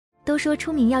都说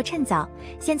出名要趁早，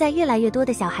现在越来越多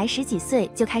的小孩10几岁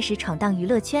就开始闯荡娱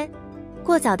乐圈，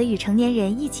过早的与成年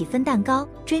人一起分蛋糕、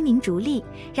追名逐利，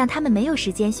让他们没有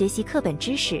时间学习课本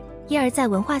知识，因而在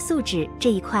文化素质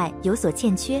这一块有所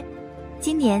欠缺。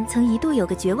今年曾一度有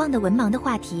个绝望的文盲的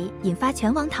话题引发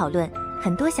全网讨论，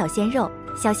很多小鲜肉、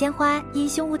小鲜花因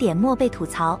胸无点墨被吐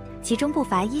槽，其中不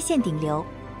乏一线顶流。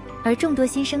而众多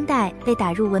新生代被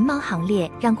打入文盲行列，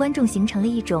让观众形成了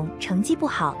一种成绩不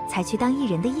好才去当艺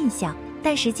人的印象。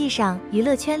但实际上，娱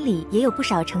乐圈里也有不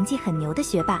少成绩很牛的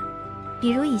学霸，比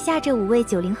如以下这5位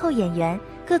90后演员，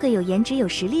个个有颜值有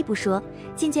实力不说，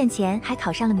进卷前还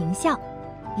考上了名校。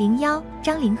01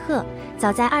张凌赫，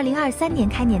早在2023年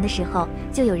开年的时候，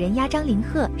就有人压张凌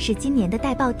赫是今年的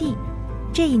待报帝。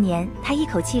这一年，他一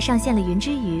口气上线了《云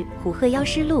之羽》《虎鹤妖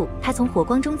师录》《他从火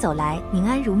光中走来》《宁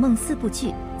安如梦》4部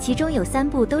剧，其中有3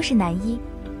部都是男一。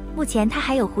目前他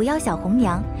还有《狐妖小红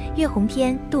娘》《月红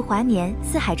篇》《杜华年》《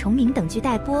四海重明》等剧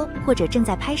待播或者正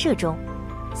在拍摄中。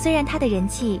虽然他的人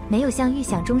气没有像预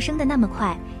想中升的那么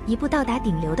快，一步到达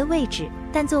顶流的位置，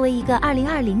但作为一个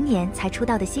2020年才出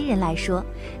道的新人来说，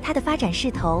他的发展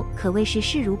势头可谓是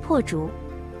势如破竹。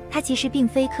他其实并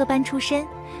非科班出身，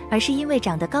而是因为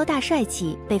长得高大帅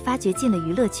气被发掘进了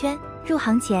娱乐圈。入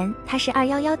行前，他是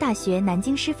211大学南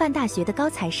京师范大学的高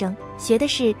材生，学的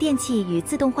是电气与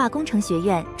自动化工程学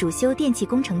院，主修电气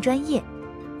工程专业。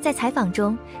在采访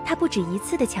中，他不止一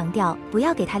次地强调不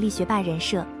要给他立学霸人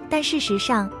设，但事实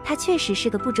上，他确实是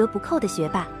个不折不扣的学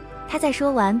霸。他在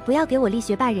说完不要给我立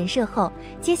学霸人设后，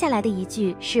接下来的一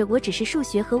句是我只是数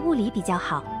学和物理比较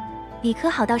好。理科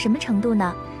好到什么程度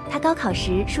呢？他高考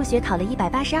时数学考了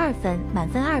182分，满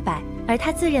分200，而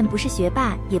他自认不是学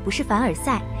霸，也不是凡尔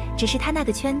赛，只是他那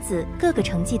个圈子各个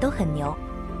成绩都很牛。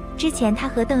之前他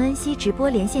和邓恩熙直播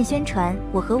连线宣传《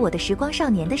我和我的时光少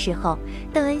年》的时候，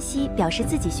邓恩熙表示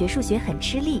自己学数学很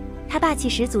吃力，他霸气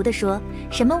十足地说，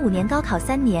什么5年高考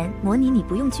3年模拟你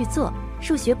不用去做，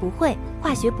数学不会，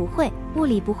化学不会，物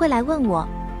理不会来问我。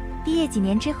毕业几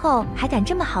年之后还敢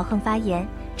这么豪横发言，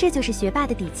这就是学霸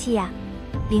的底气呀。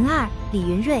02李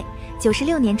云瑞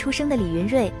，96年出生的李云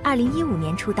瑞，2015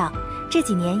年出道，这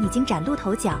几年已经崭露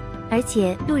头角，而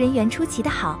且路人缘出奇的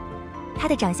好。他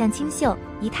的长相清秀，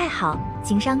仪态好，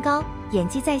情商高，演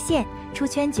技在线，出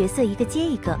圈角色一个接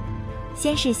一个。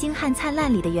先是《星汉灿烂》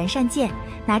里的袁善健，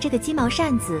拿着个鸡毛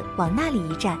扇子往那里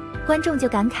一站，观众就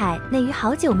感慨内娱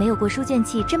好久没有过书卷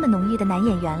气这么浓郁的男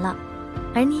演员了。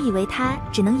而你以为他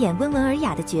只能演温文尔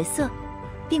雅的角色？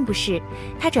并不是，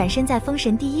他转身在《封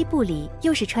神》第1部里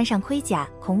又是穿上盔甲，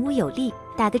孔武有力，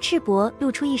打个赤膊露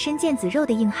出一身腱子肉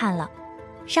的硬汉了。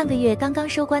上个月刚刚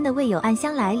收官的《未有暗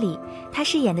香来》里，他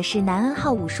饰演的是南恩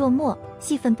号武硕墨，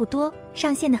戏份不多，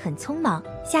上线的很匆忙，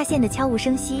下线的悄无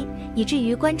声息，以至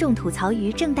于观众吐槽于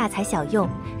正大材小用，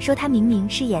说他明明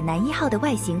是演男1号的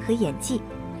外形和演技。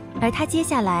而他接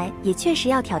下来也确实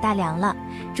要挑大梁了，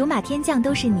竹马天将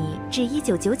都是你，至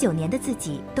1999年的自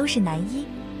己都是男一，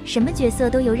什么角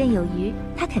色都游刃有余，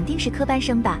他肯定是科班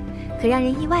生吧？可让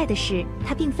人意外的是，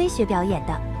他并非学表演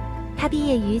的。他毕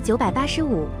业于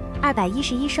985、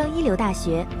211双一流大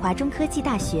学华中科技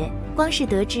大学。光是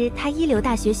得知他一流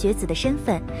大学学子的身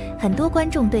份，很多观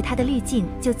众对他的滤镜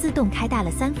就自动开大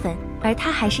了3分。而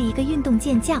他还是一个运动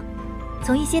健将。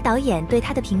从一些导演对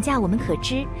他的评价我们可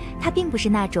知，他并不是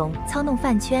那种操弄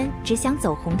饭圈只想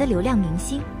走红的流量明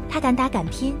星，他敢打敢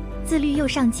拼，自律又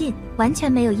上进，完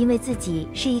全没有因为自己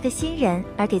是一个新人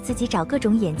而给自己找各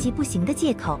种演技不行的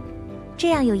借口。这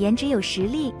样有颜值有实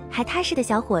力还踏实的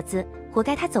小伙子，活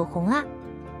该他走红啊。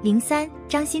03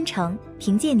张新成，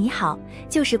凭借你好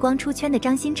就是光出圈的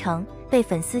张新成，被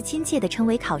粉丝亲切地称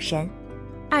为考神。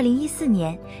2014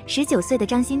年，19岁的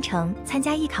张新成参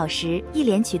加艺考时，一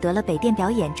连取得了北电表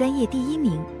演专业第1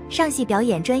名、上戏表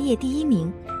演专业第1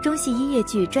名、中戏音乐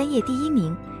剧专业第1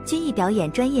名、军艺表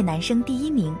演专业男生第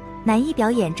1名、男艺表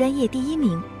演专业第1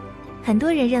名。很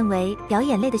多人认为表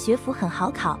演类的学府很好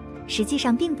考，实际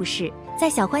上并不是。在《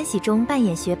小欢喜》中扮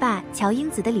演学霸乔英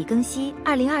子的李庚希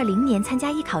，2020年参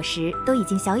加艺考时都已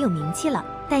经小有名气了，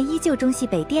但依旧中戏、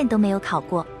北电都没有考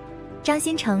过。张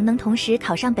新成能同时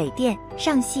考上北电、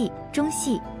上戏、中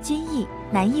戏、军艺、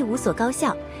南艺5所高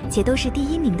校，且都是第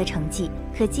1名的成绩，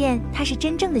可见他是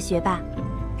真正的学霸。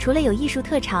除了有艺术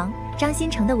特长，张新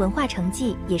成的文化成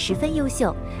绩也十分优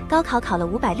秀，高考考了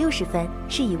560分，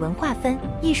是以文化分、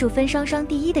艺术分双双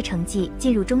第1的成绩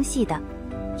进入中戏的。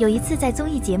有一次在综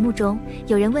艺节目中，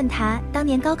有人问他当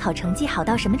年高考成绩好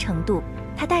到什么程度，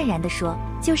他淡然地说，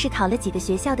就是考了几个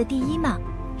学校的第1嘛，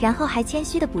然后还谦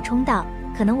虚地补充道，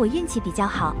可能我运气比较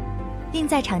好。令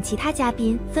在场其他嘉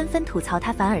宾纷纷吐槽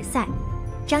他凡尔赛。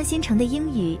张新成的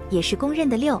英语也是公认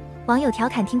的溜，网友调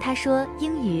侃听他说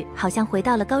英语好像回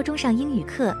到了高中上英语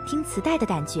课听磁带的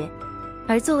感觉。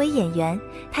而作为演员，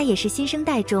他也是新生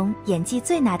代中演技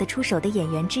最拿得出手的演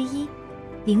员之一。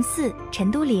04陈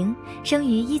都灵，生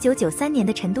于1993年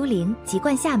的陈都灵籍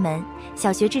贯厦门，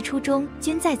小学至初中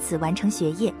均在此完成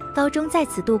学业，高中在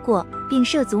此度过，并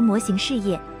涉足模型事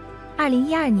业。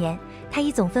2012年，他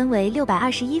以总分为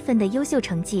621分的优秀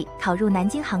成绩考入南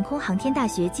京航空航天大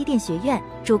学机电学院，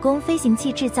主攻飞行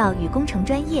器制造与工程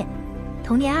专业。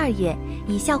同年2月，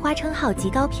以校花称号及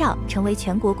高票成为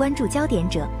全国关注焦点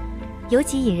者。尤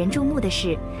其引人注目的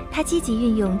是，他积极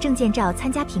运用证件照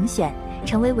参加评选，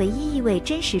成为唯一一位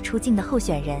真实出镜的候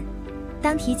选人。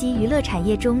当提及娱乐产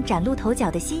业中崭露头角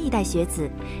的新一代学子，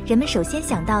人们首先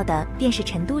想到的便是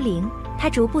陈都灵。他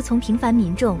逐步从平凡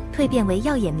民众蜕变为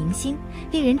耀眼明星，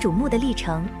令人瞩目的历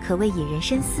程可谓引人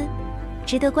深思。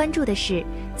值得关注的是，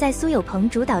在苏有朋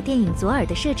主导电影《左耳》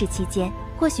的摄制期间，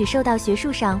或许受到学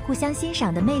术上互相欣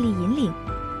赏的魅力引领，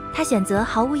他选择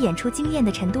毫无演出经验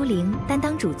的陈都灵担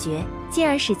当主角，进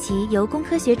而使其由工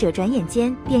科学者转眼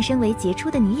间变身为杰出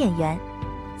的女演员。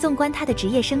纵观他的职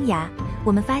业生涯，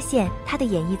我们发现他的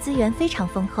演艺资源非常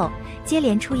丰厚，接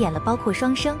连出演了包括《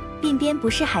双生》、鬓边不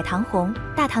是海棠红、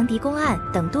大唐狄公案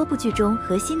等多部剧中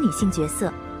核心女性角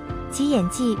色。其演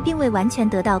技并未完全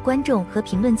得到观众和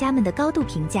评论家们的高度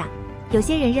评价。有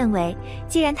些人认为，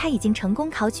既然他已经成功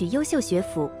考取优秀学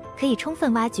府，可以充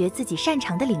分挖掘自己擅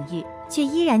长的领域，却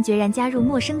依然决然加入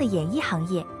陌生的演艺行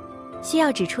业。需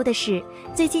要指出的是，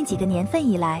最近几个年份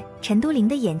以来，陈都灵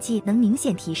的演技能明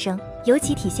显提升，尤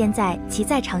其体现在其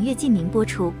在《长月烬明》播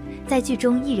出，在剧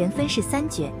中一人分饰3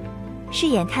角，饰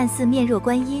演看似面若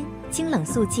观音、清冷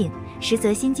肃静，实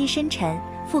则心机深沉、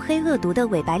腹黑恶毒的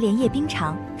伪白莲叶冰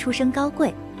裳，出身高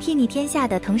贵，睥睨天下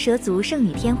的腾蛇族圣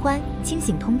女天欢，清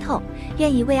醒通透，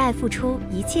愿意为爱付出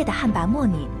一切的旱魃墨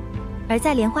女。而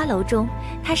在《莲花楼》中，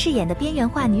她饰演的边缘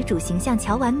化女主形象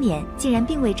乔婉冕竟然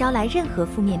并未招来任何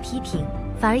负面批评，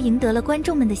反而赢得了观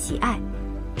众们的喜爱。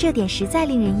这点实在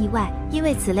令人意外，因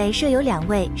为此类设有2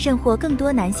位甚或更多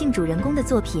男性主人公的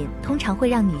作品，通常会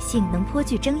让女性能颇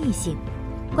具争议性。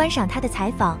观赏她的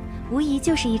采访，无疑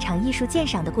就是一场艺术鉴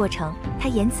赏的过程。她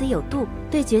言辞有度，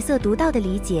对角色独到的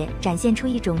理解展现出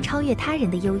一种超越他人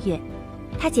的优越。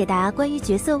他解答关于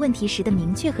角色问题时的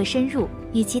明确和深入，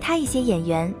与其他一些演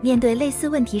员面对类似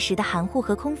问题时的含糊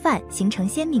和空泛形成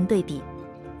鲜明对比。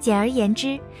简而言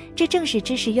之，这正是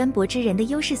知识渊博之人的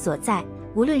优势所在，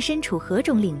无论身处何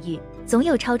种领域，总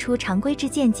有超出常规之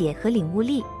见解和领悟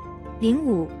力。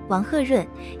05王鹤润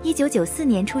，1994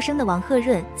年出生的王鹤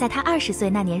润，在他20岁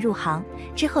那年入行，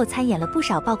之后参演了不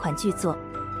少爆款剧作。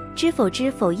知否知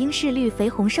否应是绿肥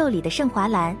红瘦里的盛华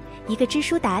兰，一个知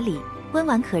书达理、温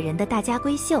婉可人的大家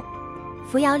闺秀。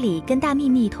扶摇里跟大幂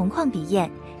幂同框比艳，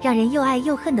让人又爱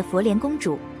又恨的佛莲公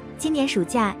主。今年暑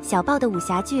假小报的武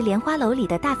侠剧《莲花楼》里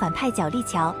的大反派角丽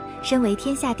乔，身为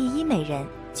天下第一美人，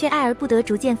却爱而不得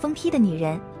逐渐疯批的女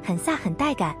人，很飒很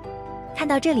带感。看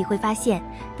到这里会发现，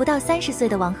不到30岁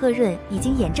的王鹤润已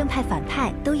经演正派反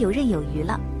派都游刃有余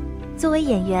了。作为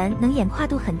演员，能演跨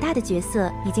度很大的角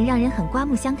色已经让人很刮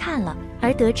目相看了，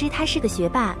而得知他是个学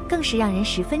霸，更是让人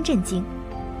十分震惊。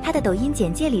他的抖音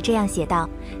简介里这样写道：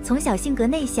从小性格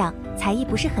内向，才艺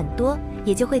不是很多，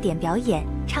也就会点表演、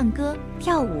唱歌、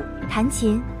跳舞、弹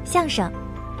琴、相声。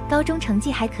高中成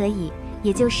绩还可以，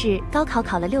也就是高考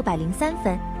考了603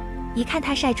分。一看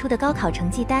他晒出的高考成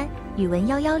绩单，语文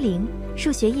110，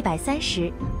数学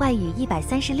130，外语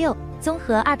136，综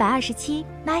合227，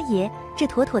妈耶，这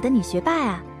妥妥的女学霸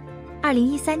啊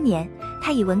！2013年，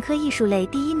他以文科艺术类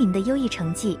第1名的优异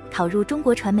成绩考入中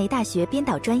国传媒大学编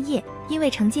导专业。因为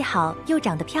成绩好又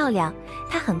长得漂亮，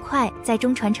他很快在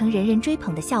中传成人人追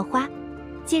捧的校花。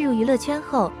进入娱乐圈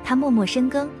后，他默默深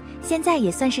耕，现在也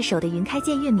算是守得云开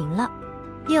见月明了。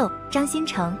6张新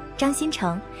成，张新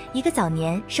成，一个早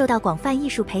年受到广泛艺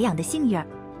术培养的幸运儿。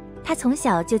他从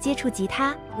小就接触吉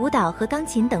他、舞蹈和钢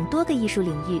琴等多个艺术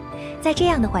领域，在这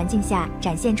样的环境下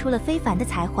展现出了非凡的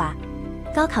才华。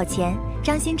高考前，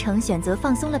张新成选择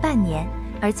放松了半年，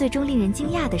而最终令人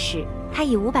惊讶的是，他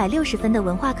以560分的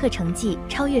文化课成绩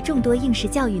超越众多应试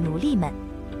教育奴隶们。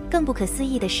更不可思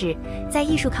议的是，在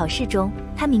艺术考试中，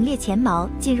他名列前茅，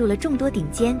进入了众多顶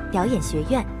尖表演学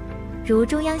院，如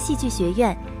中央戏剧学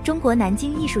院、中国南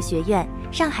京艺术学院、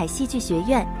上海戏剧学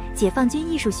院、解放军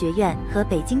艺术学院和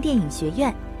北京电影学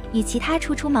院。与其他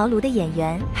初出茅庐的演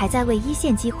员还在为一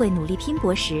线机会努力拼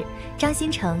搏时，张新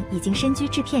成已经身居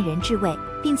制片人之位，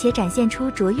并且展现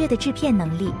出卓越的制片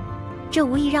能力。这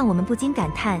无疑让我们不禁感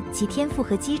叹其天赋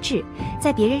和机智，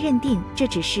在别人认定这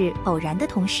只是偶然的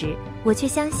同时，我却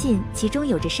相信其中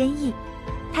有着深意。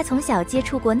他从小接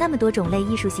触过那么多种类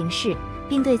艺术形式，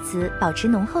并对此保持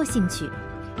浓厚兴趣。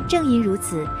正因如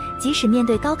此，即使面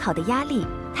对高考的压力，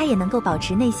他也能够保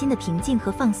持内心的平静和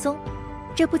放松。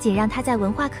这不仅让他在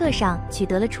文化课上取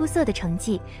得了出色的成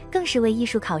绩，更是为艺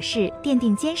术考试奠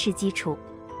定坚实基础。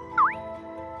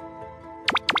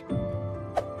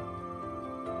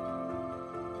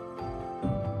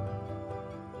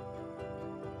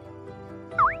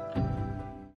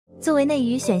作为内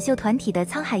娱选秀团体的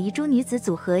沧海遗珠女子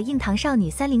组合硬糖少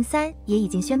女303也已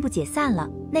经宣布解散了。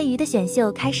内娱的选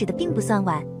秀开始的并不算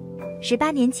晚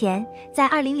，18年前，在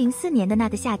2004年的那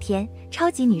个夏天，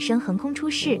超级女声横空出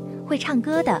世，会唱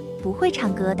歌的，不会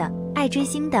唱歌的，爱追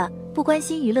星的，不关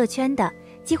心娱乐圈的，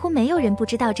几乎没有人不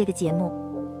知道这个节目。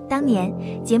当年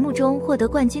节目中获得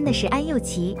冠军的是安又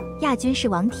琪，亚军是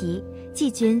王缇，季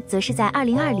军则是在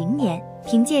2020年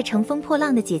凭借《乘风破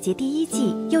浪的姐姐》第1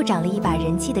季又涨了一把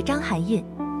人气的张含韵。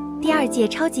第2届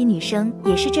超级女声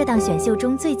也是这档选秀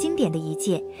中最经典的一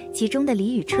届，其中的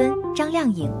李宇春、张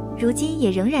靓颖如今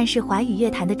也仍然是华语乐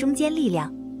坛的中坚力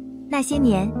量。那些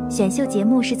年选秀节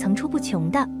目是层出不穷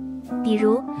的，比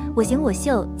如《我型我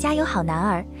秀》、《加油好男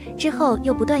儿》，之后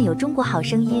又不断有《中国好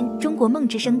声音》、《中国梦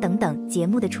之声》等等节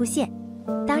目的出现。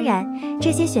当然，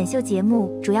这些选秀节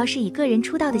目主要是以个人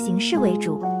出道的形式为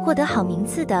主，获得好名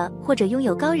次的或者拥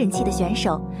有高人气的选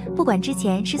手，不管之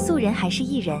前是素人还是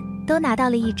艺人，都拿到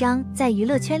了一张在娱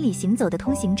乐圈里行走的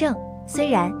通行证。虽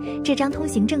然这张通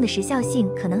行证的时效性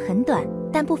可能很短，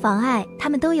但不妨碍他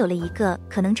们都有了一个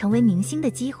可能成为明星的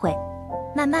机会。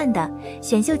慢慢的，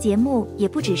选秀节目也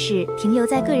不只是停留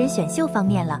在个人选秀方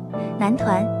面了，男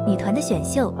团、女团的选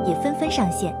秀也纷纷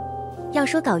上线。要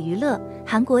说搞娱乐，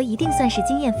韩国一定算是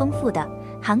经验丰富的。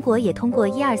韩国也通过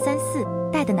1234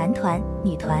代的男团、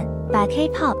女团，把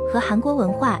K-pop 和韩国文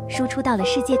化输出到了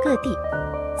世界各地。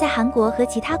在韩国和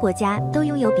其他国家都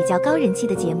拥有比较高人气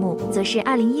的节目，则是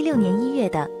2016年1月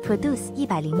的 Produce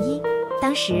 101。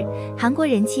当时韩国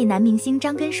人气男明星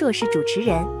张根硕是主持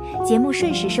人，节目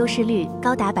瞬时收视率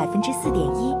高达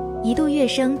 4.1%， 一度跃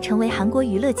升成为韩国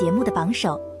娱乐节目的榜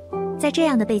首。在这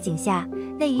样的背景下，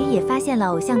内娱也发现了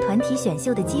偶像团体选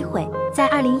秀的机会，在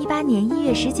2018年1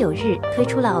月19日推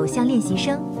出了偶像练习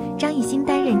生，张艺兴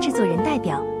担任制作人代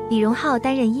表，李荣浩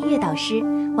担任音乐导师，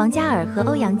王嘉尔和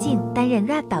欧阳靖担任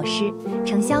rap 导师，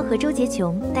程潇和周杰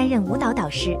琼担任舞蹈导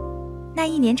师。那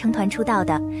一年成团出道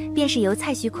的便是由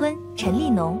蔡徐坤、陈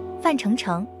立农、范丞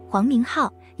丞、黄明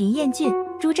昊、林彦俊、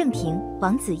朱正廷、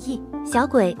王子异、小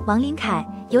鬼、王林凯、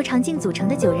尤长靖组成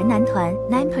的9人男团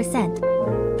 9%。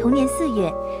同年4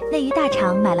月，内娱大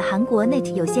厂买了韩国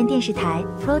NET 有线电视台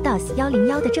Produce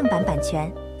 101的正版版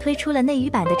权，推出了内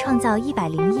娱版的创造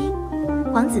101。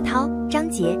黄子韬、张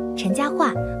杰、陈嘉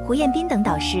桦、胡彦斌等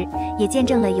导师也见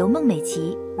证了由孟美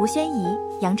岐、吴宣仪、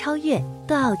杨超越、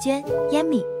段奥娟、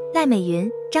Yami、赖美云、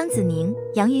张子宁、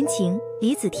杨云晴、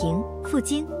李子婷、傅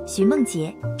菁、徐梦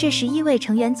洁这11位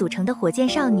成员组成的火箭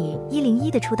少女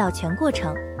101的出道全过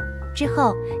程。之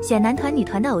后，选男团、女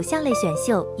团的偶像类选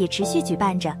秀也持续举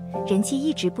办着，人气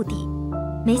一直不低。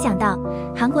没想到，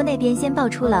韩国那边先爆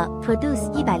出了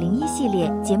Produce 101系列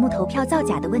节目投票造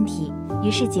假的问题，于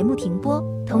是节目停播。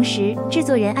同时，制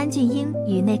作人安俊英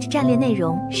与 NET 战略内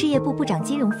容事业部部长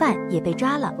金荣范也被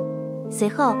抓了。随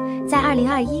后，在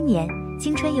2021年，《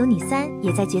青春有你3》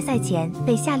也在决赛前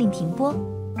被下令停播。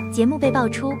节目被爆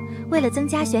出，为了增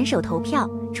加选手投票，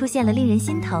出现了令人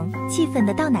心疼、气愤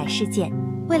的倒奶事件。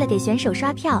为了给选手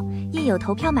刷票，印有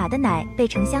投票码的奶被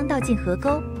成箱倒进河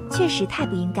沟，确实太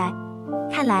不应该。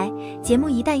看来，节目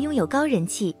一旦拥有高人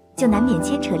气，就难免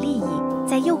牵扯利益，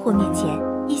在诱惑面前，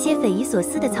一些匪夷所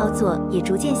思的操作也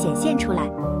逐渐显现出来。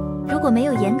如果没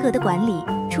有严格的管理，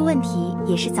出问题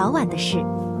也是早晚的事。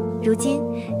如今，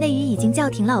内娱已经叫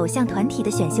停了偶像团体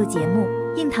的选秀节目，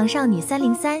硬糖少女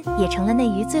303也成了内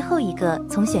娱最后一个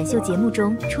从选秀节目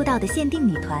中出道的限定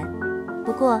女团。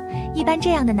不过，一般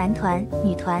这样的男团、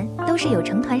女团都是有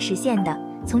成团时限的，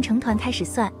从成团开始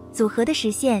算，组合的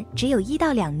时限只有1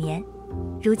到2年。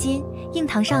如今，硬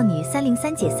糖少女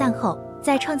303解散后，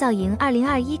在创造营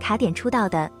2021卡点出道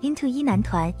的 Into1男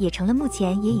团也成了目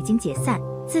前也已经解散，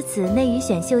自此内娱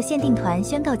选秀限定团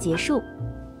宣告结束。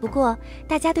不过，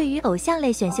大家对于偶像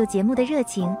类选秀节目的热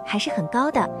情还是很高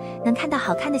的，能看到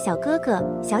好看的小哥哥、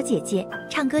小姐姐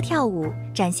唱歌跳舞，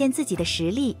展现自己的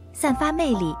实力，散发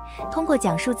魅力，通过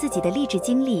讲述自己的励志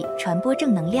经历传播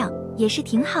正能量，也是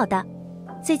挺好的。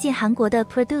最近韩国的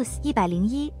Produce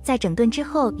 101在整顿之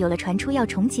后有了传出要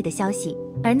重启的消息，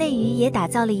而内娱也打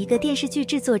造了一个电视剧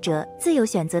制作者自由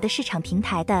选择的市场平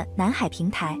台的南海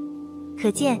平台。可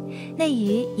见，内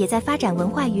娱也在发展文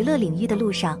化娱乐领域的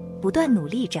路上不断努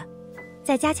力着。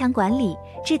在加强管理、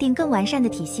制定更完善的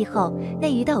体系后，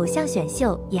内娱的偶像选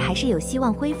秀也还是有希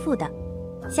望恢复的。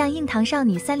像硬糖少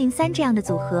女303这样的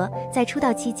组合，在出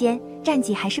道期间战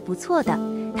绩还是不错的，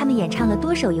他们演唱了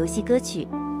多首游戏歌曲。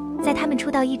在他们出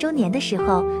道1周年的时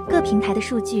候，各平台的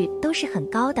数据都是很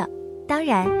高的。当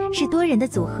然是多人的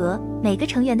组合，每个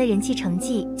成员的人气成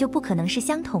绩就不可能是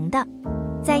相同的。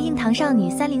在硬糖少女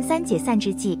303解散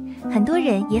之际，很多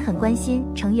人也很关心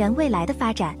成员未来的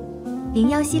发展。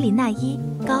01希林娜依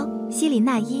高，希林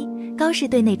娜依高是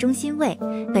队内中心位，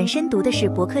本身读的是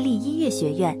伯克利音乐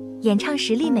学院，演唱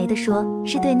实力没得说，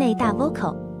是队内大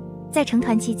vocal。在成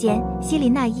团期间，希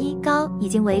林娜依高已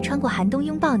经为穿过寒冬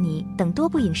拥抱你等多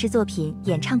部影视作品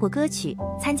演唱过歌曲，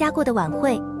参加过的晚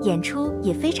会演出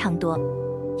也非常多。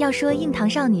要说硬糖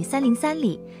少女303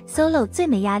里 solo 最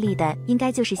没压力的，应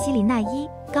该就是希林娜依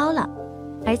高了。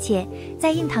而且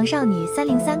在硬糖少女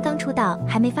303刚出道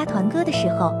还没发团歌的时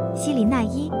候，希林娜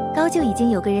依高就已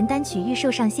经有个人单曲预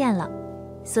售上线了，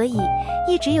所以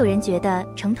一直有人觉得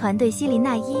成团对希林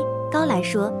娜依高来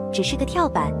说只是个跳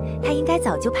板，她应该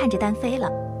早就盼着单飞了。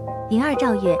02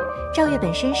赵月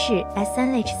本身是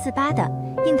SNH48 的，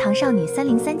硬糖少女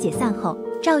303解散后，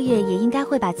赵月也应该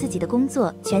会把自己的工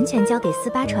作全权交给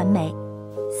48传媒。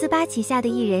48旗下的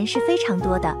艺人是非常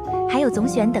多的，还有总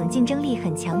选等竞争力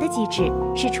很强的机制，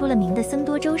是出了名的僧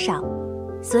多粥少，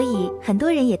所以很多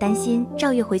人也担心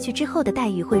赵月回去之后的待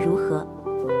遇会如何。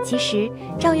其实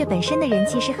赵月本身的人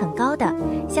气是很高的，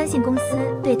相信公司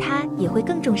对她也会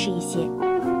更重视一些。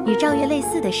与赵月类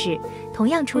似的是，同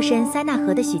样出身塞纳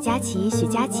河的许佳琪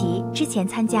之前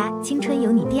参加《青春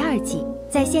有你》第2季，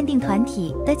在限定团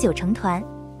体的9成团，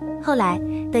后来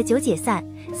的9解散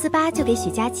，48就给许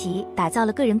佳琪打造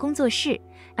了个人工作室，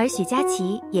而许佳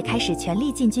琪也开始全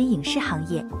力进军影视行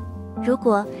业。如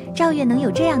果赵月能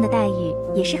有这样的待遇，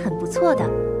也是很不错的。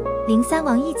03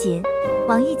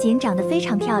王艺瑾长得非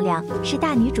常漂亮，是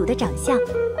大女主的长相。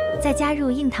在加入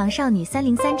硬糖少女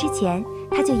303之前，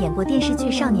她就演过电视剧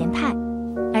《少年派》，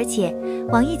而且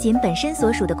王艺瑾本身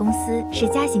所属的公司是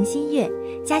嘉行新月，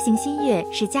嘉行新月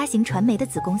是嘉行传媒的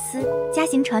子公司，嘉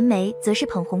行传媒则是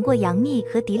捧红过杨幂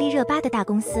和迪丽热巴的大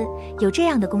公司。有这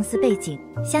样的公司背景，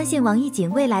相信王艺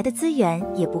瑾未来的资源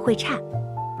也不会差。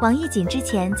王艺瑾之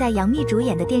前在杨幂主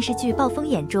演的电视剧《暴风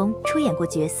眼》中出演过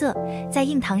角色，在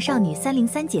硬糖少女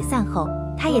303解散后，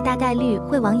她也大概率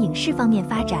会往影视方面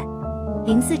发展。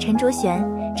04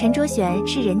陈卓璇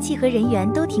是人气和人缘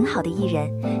都挺好的艺人，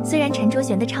虽然陈卓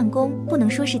璇的唱功不能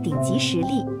说是顶级实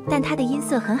力，但她的音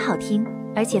色很好听，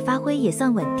而且发挥也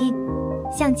算稳定。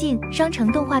像镜双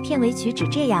城动画片尾曲《只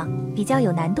这样》比较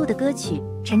有难度的歌曲，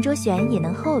陈卓璇也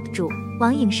能 hold 住。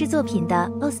往影视作品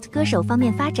的 host 歌手方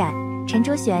面发展，陈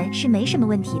卓璇是没什么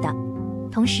问题的。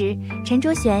同时陈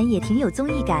卓璇也挺有综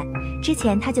艺感，之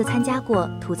前她就参加过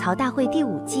吐槽大会第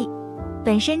5季。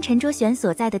本身陈卓璇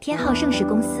所在的天浩盛世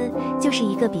公司就是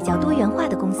一个比较多元化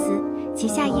的公司，旗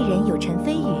下艺人有陈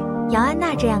飞宇、姚安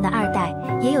娜这样的2代，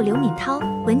也有刘敏涛、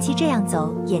文琪这样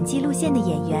走演技路线的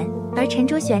演员，而陈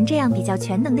卓璇这样比较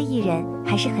全能的艺人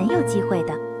还是很有机会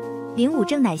的。05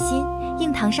郑乃馨，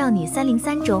硬糖少女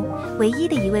303中唯一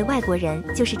的一位外国人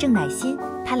就是郑乃馨，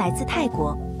她来自泰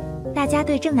国。大家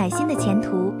对郑乃馨的前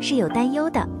途是有担忧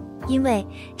的，因为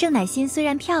郑乃馨虽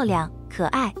然漂亮可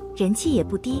爱，人气也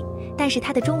不低，但是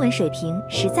她的中文水平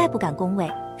实在不敢恭维。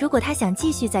如果她想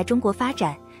继续在中国发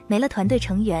展，没了团队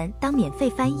成员当免费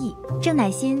翻译，郑乃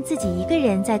馨自己一个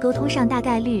人在沟通上大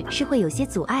概率是会有些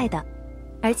阻碍的。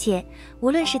而且无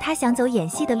论是她想走演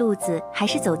戏的路子，还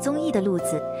是走综艺的路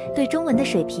子，对中文的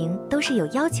水平都是有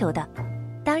要求的。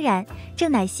当然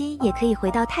郑乃馨也可以回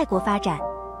到泰国发展，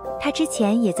她之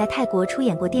前也在泰国出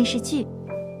演过电视剧。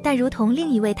但如同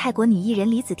另一位泰国女艺人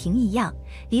李子婷一样，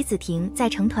李子婷在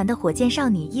成团的火箭少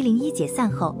女101解散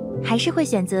后，还是会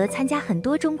选择参加很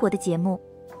多中国的节目。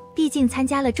毕竟参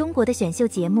加了中国的选秀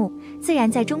节目，自然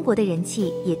在中国的人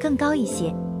气也更高一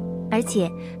些。而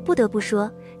且不得不说，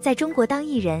在中国当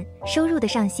艺人，收入的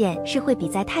上限是会比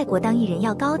在泰国当艺人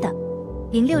要高的。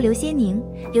06刘些宁，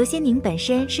刘些宁本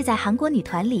身是在韩国女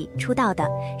团里出道的，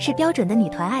是标准的女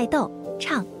团爱豆，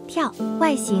唱跳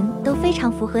外形都非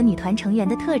常符合女团成员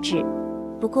的特质。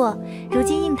不过如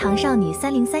今硬糖少女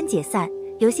303解散，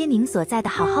刘些宁所在的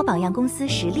好好榜样公司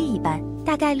实力一般，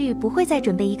大概率不会再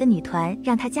准备一个女团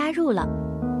让她加入了，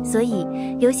所以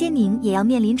刘些宁也要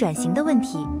面临转型的问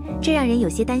题，这让人有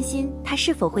些担心她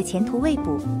是否会前途未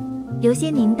卜。刘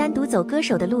些宁单独走歌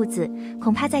手的路子，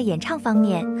恐怕在演唱方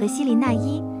面和希林娜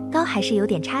依高还是有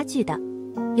点差距的。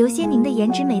刘些宁的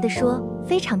颜值没得说，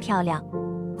非常漂亮。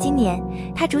今年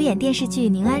她主演电视剧《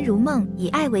宁安如梦》以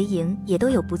爱为营也都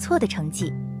有不错的成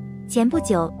绩。前不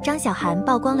久张小涵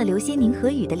曝光了刘些宁和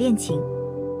雨的恋情，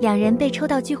两人被抽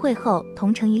到聚会后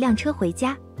同乘一辆车回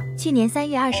家。去年3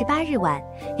月28日晚，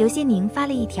刘些宁发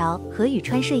了一条何宇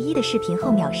穿睡衣的视频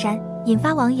后秒删，引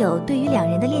发网友对于两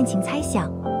人的恋情猜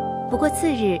想。不过次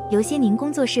日，刘些宁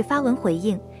工作室发文回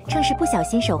应，称是不小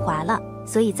心手滑了，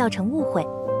所以造成误会。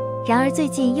然而最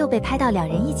近又被拍到两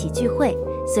人一起聚会，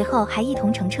随后还一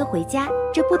同乘车回家，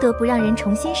这不得不让人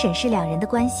重新审视两人的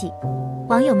关系。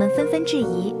网友们纷纷质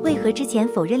疑，为何之前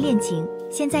否认恋情，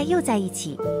现在又在一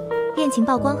起？恋情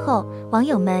曝光后，网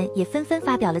友们也纷纷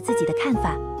发表了自己的看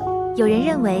法。有人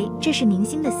认为这是明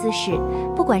星的私事，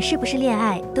不管是不是恋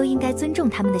爱，都应该尊重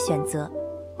他们的选择。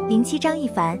07张一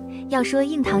凡，要说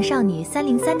硬糖少女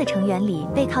303的成员里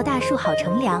背靠大树好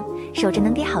乘凉，守着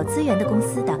能给好资源的公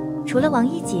司的，除了王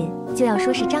一瑾，就要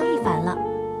说是张一凡了。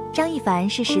张一凡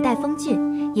是时代峰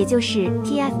峻，也就是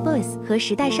TFBOYS 和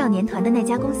时代少年团的那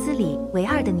家公司里唯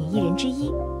二的女艺人之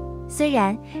一。虽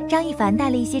然张一凡带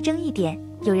了一些争议点，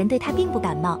有人对她并不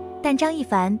感冒，但张一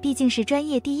凡毕竟是专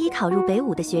业第一考入北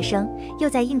舞的学生，又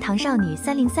在硬糖少女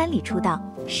303里出道，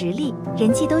实力、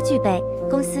人气都具备，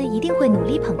公司一定会努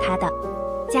力捧她的。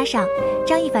加上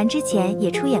张一凡之前也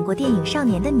出演过电影《少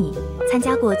年的你》，参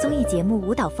加过综艺节目《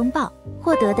舞蹈风暴》，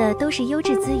获得的都是优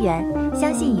质资源，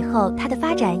相信以后她的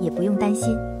发展也不用担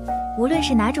心。无论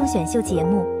是哪种选秀节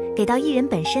目，给到艺人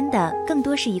本身的更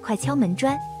多是一块敲门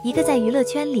砖，一个在娱乐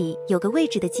圈里有个位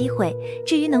置的机会。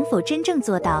至于能否真正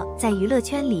做到在娱乐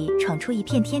圈里闯出一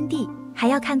片天地，还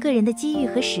要看个人的机遇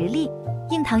和实力。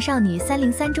硬糖少女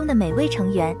303中的每位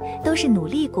成员都是努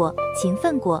力过、勤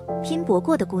奋过、拼搏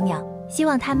过的姑娘，希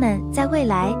望她们在未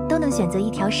来都能选择一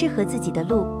条适合自己的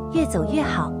路，越走越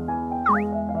好。